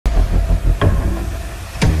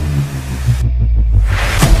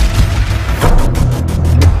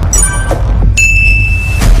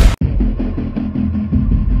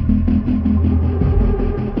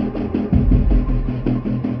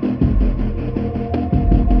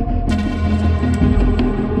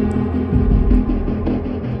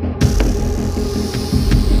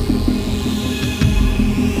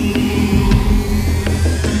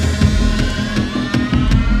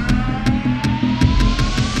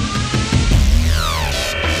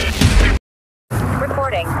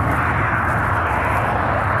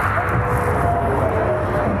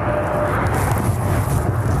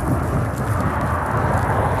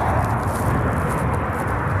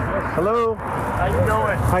How you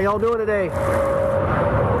doing? How y'all doing today?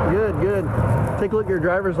 Good, good. Take a look at your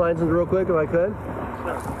driver's license real quick if I could.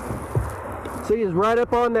 See, he's right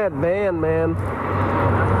up on that van, man.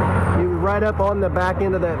 He was right up on the back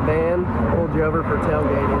end of that van. Pulled you over for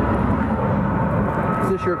tailgating. Is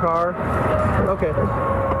this your car? Okay,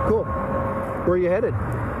 cool. Where are you headed?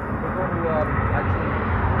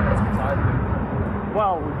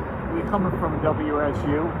 Well, we're coming from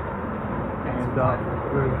WSU, and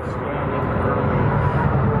we're standing early.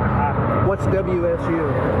 What's WSU?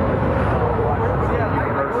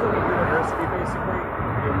 University, basically.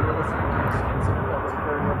 In real estate incident that was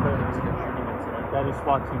occurring up there. There was a shooting incident. That is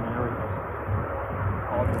SWAT team and everything.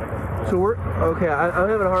 So we're okay. I'm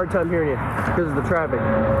having a hard time hearing you because of the traffic.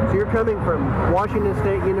 So you're coming from Washington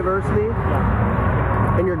State University,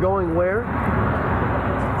 Yeah. and you're going where?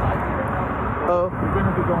 Oh. We're going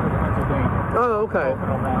to be going to Pennsylvania. Oh, okay.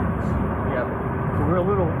 Pocono Mountains. Yeah. So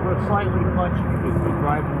we're slightly punchy because we're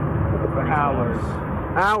driving for hours.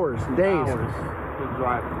 Hours, days. Hours to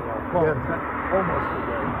drive. Well, Yeah. almost a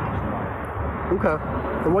day. Okay.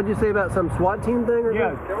 And what did you say about some SWAT team thing? Or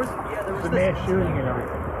Yeah, something? there was a mass shooting and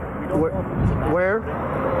everything. We don't Where? know if it's a mass Where? shooting.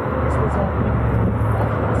 This was on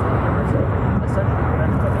essentially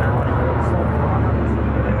next to Valley.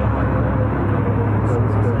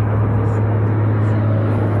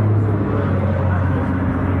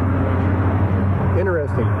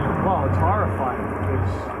 Interesting. Well, it's horrifying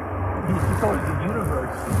because he's supposed to the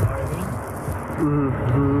universe, you know what I mean?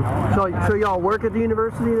 Mm-hmm. So y'all work at the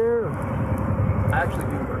university there? I actually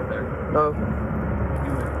do work there. Oh,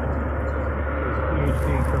 His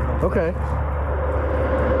PhD in criminal okay.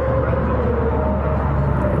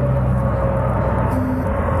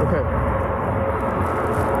 Okay.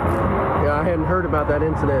 Yeah, I hadn't heard about that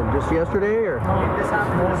incident. Just yesterday, or? This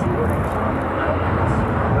happened this morning.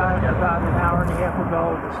 About an hour and a half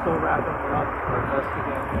ago. They're still wrapping it up for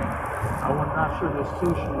investigating. I'm not sure there's two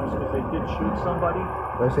shooters because they did shoot somebody.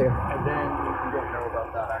 Let's see. And then you don't know about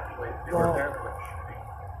that actually. They were apparently like shooting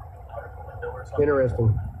out of the window or something. Interesting.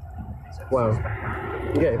 Wow.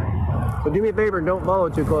 Okay. So do me a favor and don't follow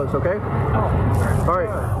too close, okay? Oh, All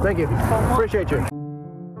right. Thank you. Appreciate you.